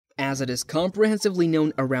as it is comprehensively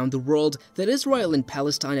known around the world that Israel and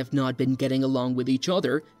Palestine have not been getting along with each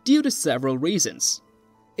other due to several reasons.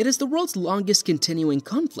 It is the world's longest continuing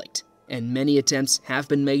conflict, and many attempts have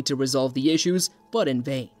been made to resolve the issues, but in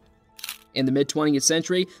vain. In the mid-20th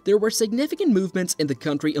century, there were significant movements in the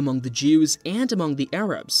country among the Jews and among the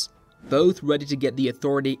Arabs, both ready to get the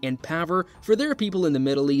authority and power for their people in the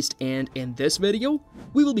Middle East, and in this video,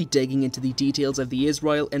 we will be digging into the details of the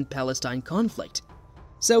Israel and Palestine conflict.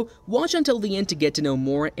 So watch until the end to get to know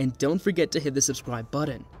more, and don't forget to hit the subscribe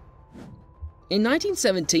button. In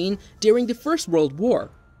 1917, during the First World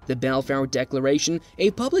War, the Balfour Declaration,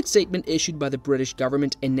 a public statement issued by the British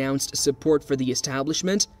government, announced support for the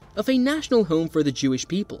establishment of a national home for the Jewish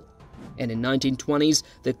people. And in 1920s,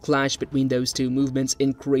 the clash between those two movements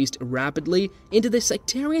increased rapidly into the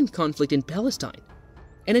sectarian conflict in Palestine.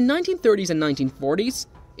 And in 1930s and 1940s,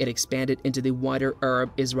 it expanded into the wider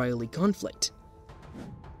Arab-Israeli conflict.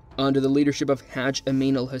 Under the leadership of Haj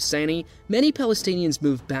Amin al-Husseini, many Palestinians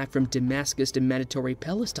moved back from Damascus to mandatory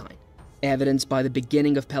Palestine, evidenced by the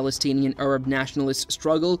beginning of Palestinian Arab nationalist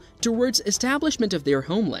struggle towards establishment of their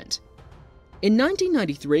homeland. In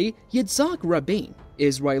 1993, Yitzhak Rabin,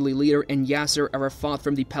 Israeli leader, and Yasser Arafat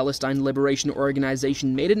from the Palestine Liberation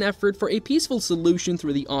Organization made an effort for a peaceful solution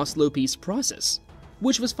through the Oslo peace process,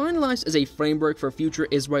 which was finalized as a framework for future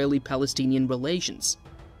Israeli-Palestinian relations.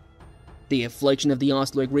 The affliction of the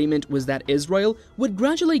Oslo Agreement was that Israel would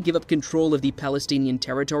gradually give up control of the Palestinian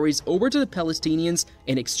territories over to the Palestinians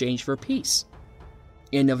in exchange for peace.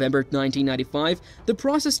 In November 1995, the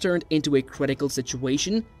process turned into a critical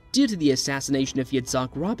situation due to the assassination of Yitzhak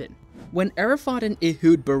Rabin, when Arafat and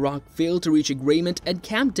Ehud Barak failed to reach agreement at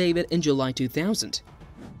Camp David in July 2000.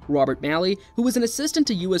 Robert Malley, who was an assistant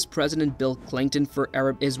to U.S. President Bill Clinton for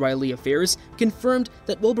Arab-Israeli affairs, confirmed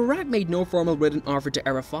that while Barak made no formal written offer to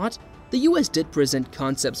Arafat, the U.S. did present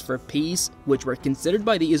concepts for peace, which were considered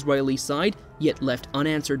by the Israeli side, yet left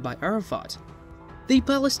unanswered by Arafat. The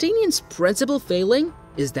Palestinians' principal failing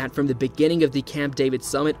is that from the beginning of the Camp David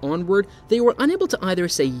summit onward, they were unable to either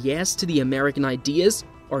say yes to the American ideas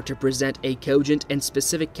or to present a cogent and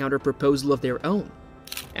specific counter-proposal of their own.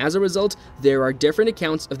 As a result, there are different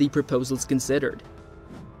accounts of the proposals considered.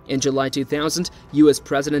 In July 2000, U.S.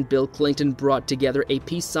 President Bill Clinton brought together a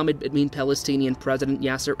peace summit between Palestinian President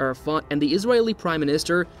Yasser Arafat and the Israeli Prime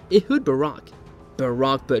Minister Ehud Barak.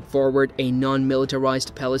 Barak put forward a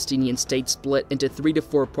non-militarized Palestinian state split into 3 to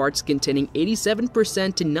 4 parts containing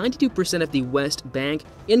 87% to 92% of the West Bank,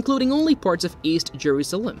 including only parts of East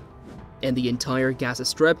Jerusalem, and the entire Gaza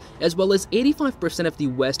Strip, as well as 85% of the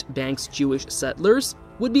West Bank's Jewish settlers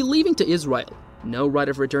would be leaving to Israel. No right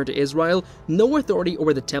of return to Israel, no authority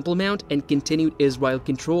over the Temple Mount, and continued Israel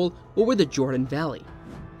control over the Jordan Valley.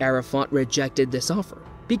 Arafat rejected this offer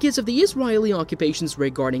because of the Israeli occupations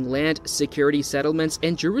regarding land, security settlements,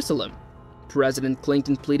 and Jerusalem. President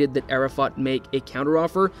Clinton pleaded that Arafat make a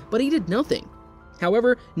counteroffer, but he did nothing.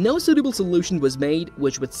 However, no suitable solution was made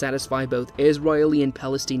which would satisfy both Israeli and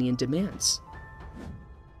Palestinian demands.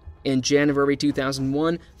 In January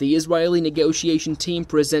 2001, the Israeli negotiation team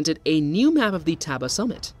presented a new map of the Taba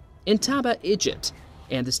summit in Taba, Egypt,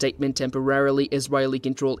 and the statement temporarily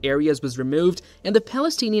Israeli-controlled areas was removed, and the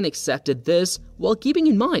Palestinian accepted this while keeping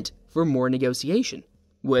in mind for more negotiation.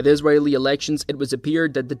 With Israeli elections, it was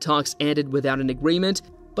appeared that the talks ended without an agreement,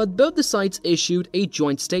 but both the sides issued a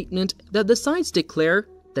joint statement that the sides declare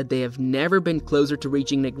that they have never been closer to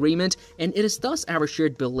reaching an agreement, and it is thus our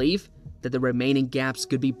shared belief that the remaining gaps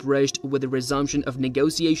could be bridged with the resumption of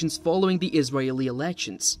negotiations following the Israeli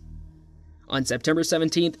elections. On September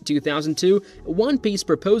 17, 2002, one peace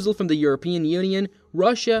proposal from the European Union,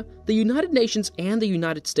 Russia, the United Nations, and the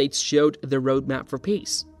United States showed the roadmap for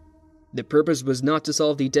peace. The purpose was not to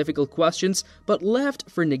solve the difficult questions, but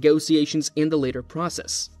left for negotiations in the later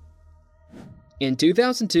process. In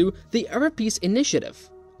 2002, the Arab Peace Initiative,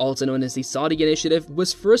 also known as the Saudi Initiative,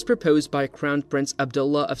 was first proposed by Crown Prince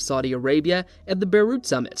Abdullah of Saudi Arabia at the Beirut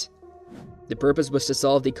Summit. The purpose was to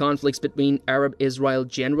solve the conflicts between Arab-Israel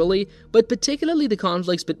generally, but particularly the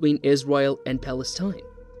conflicts between Israel and Palestine.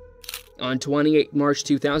 On 28 March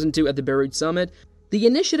 2002 at the Beirut Summit, the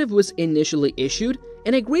initiative was initially issued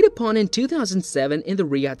and agreed upon in 2007 in the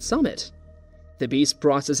Riyadh Summit. The peace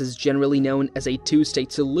process is generally known as a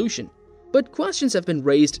two-state solution, but questions have been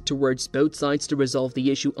raised towards both sides to resolve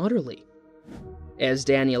the issue utterly. As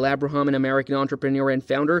Daniel Abraham, an American entrepreneur and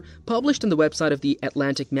founder, published on the website of The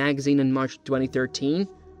Atlantic magazine in March 2013,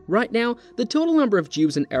 right now, the total number of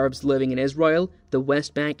Jews and Arabs living in Israel, the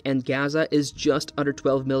West Bank, and Gaza is just under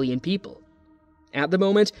 12 million people. At the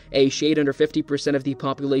moment, a shade under 50% of the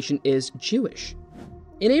population is Jewish.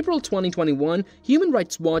 In April 2021, Human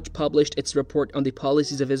Rights Watch published its report on the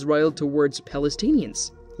policies of Israel towards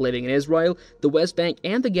Palestinians living in Israel. The West Bank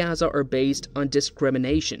and the Gaza are based on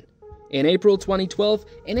discrimination. In April 2012,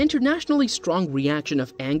 an internationally strong reaction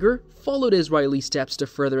of anger followed Israeli steps to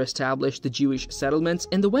further establish the Jewish settlements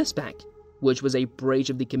in the West Bank, which was a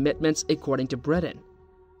breach of the commitments according to Britain.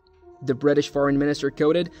 The British Foreign Minister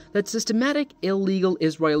quoted that systematic illegal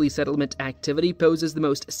Israeli settlement activity poses the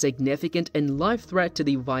most significant and live threat to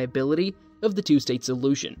the viability of the two-state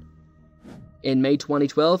solution. In May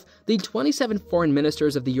 2012, the 27 foreign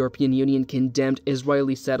ministers of the European Union condemned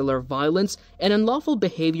Israeli settler violence and unlawful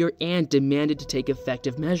behavior and demanded to take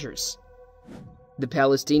effective measures. The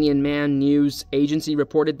Palestinian Man news agency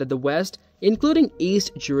reported that the West, including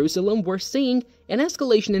East Jerusalem, were seeing an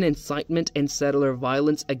escalation in incitement and settler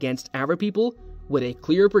violence against Arab people, with a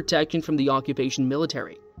clear protection from the occupation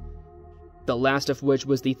military. The last of which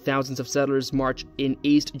was the thousands of settlers' march in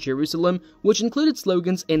East Jerusalem, which included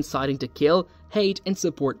slogans inciting to kill, hate, and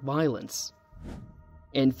support violence.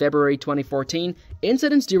 In February 2014,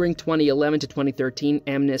 incidents during 2011 to 2013,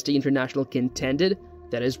 Amnesty International contended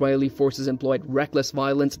that Israeli forces employed reckless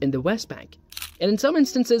violence in the West Bank, and in some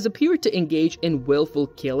instances appeared to engage in willful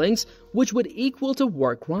killings which would equal to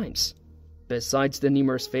war crimes. Besides the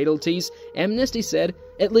numerous fatalities, Amnesty said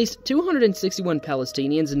at least 261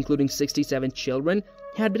 Palestinians, including 67 children,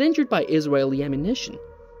 had been injured by Israeli ammunition.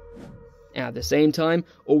 At the same time,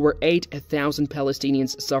 over 8,000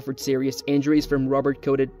 Palestinians suffered serious injuries from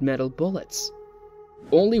rubber-coated metal bullets.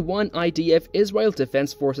 Only one IDF Israel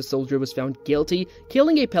Defense Forces soldier was found guilty,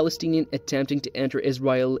 killing a Palestinian attempting to enter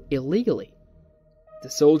Israel illegally. The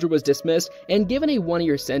soldier was dismissed and given a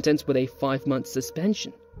 1-year sentence with a 5-month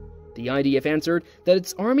suspension. The IDF answered that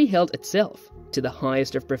its army held itself to the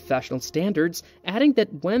highest of professional standards, adding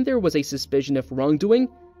that when there was a suspicion of wrongdoing,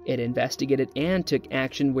 it investigated and took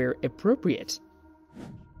action where appropriate.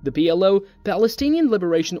 The PLO, Palestinian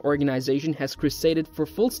Liberation Organization, has crusaded for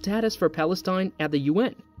full status for Palestine at the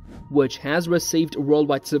UN, which has received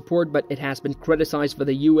worldwide support, but it has been criticized by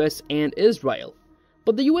the US and Israel.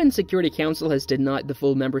 But the UN Security Council has denied the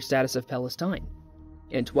full member status of Palestine.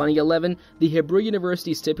 In 2011, the Hebrew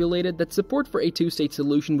University stipulated that support for a two-state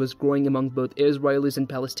solution was growing among both Israelis and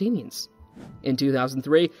Palestinians. In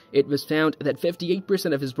 2003, it was found that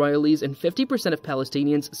 58% of Israelis and 50% of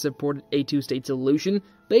Palestinians supported a two-state solution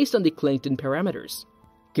based on the Clinton parameters,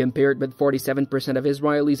 compared with 47% of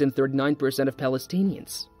Israelis and 39% of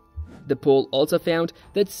Palestinians. The poll also found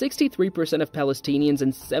that 63% of Palestinians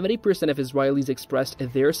and 70% of Israelis expressed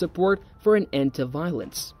their support for an end to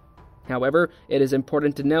violence. However, it is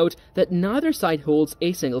important to note that neither side holds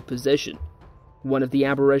a single position. One of the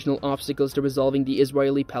aboriginal obstacles to resolving the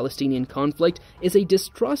Israeli-Palestinian conflict is a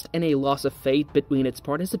distrust and a loss of faith between its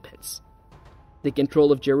participants. The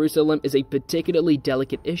control of Jerusalem is a particularly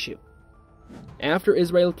delicate issue. After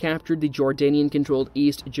Israel captured the Jordanian-controlled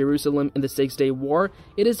East Jerusalem in the Six-Day War,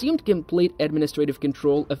 it assumed complete administrative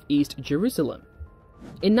control of East Jerusalem.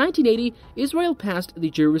 In 1980, Israel passed the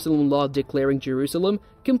Jerusalem Law declaring Jerusalem,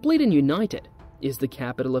 complete and united, is the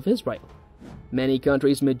capital of Israel. Many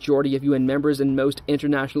countries, majority of UN members, and most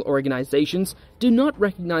international organizations do not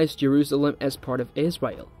recognize Jerusalem as part of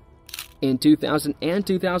Israel. In 2000 and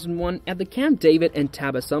 2001, at the Camp David and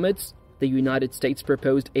Taba summits, the United States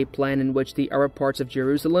proposed a plan in which the Arab parts of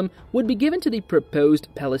Jerusalem would be given to the proposed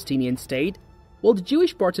Palestinian state, while the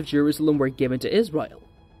Jewish parts of Jerusalem were given to Israel.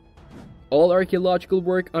 All archaeological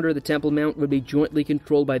work under the Temple Mount would be jointly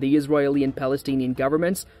controlled by the Israeli and Palestinian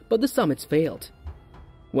governments, but the summits failed.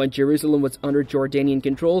 When Jerusalem was under Jordanian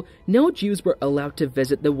control, no Jews were allowed to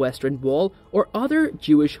visit the Western Wall or other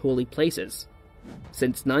Jewish holy places.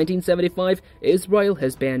 Since 1975, Israel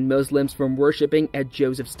has banned Muslims from worshipping at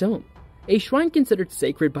Joseph's Tomb, a shrine considered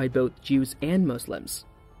sacred by both Jews and Muslims.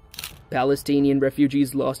 Palestinian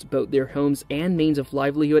refugees lost both their homes and means of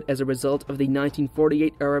livelihood as a result of the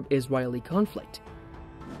 1948 Arab-Israeli conflict.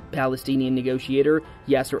 Palestinian negotiator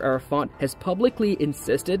Yasser Arafat has publicly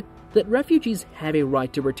insisted that refugees have a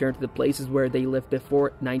right to return to the places where they lived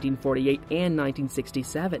before 1948 and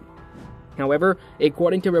 1967. However,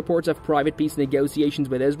 according to reports of private peace negotiations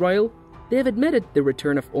with Israel, they have admitted the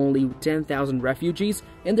return of only 10,000 refugees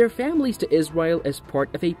and their families to Israel as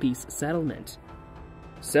part of a peace settlement.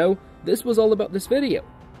 So, this was all about this video.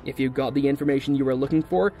 If you got the information you were looking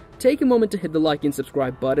for, take a moment to hit the like and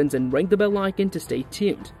subscribe buttons and ring the bell icon to stay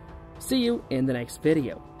tuned. See you in the next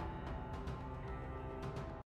video.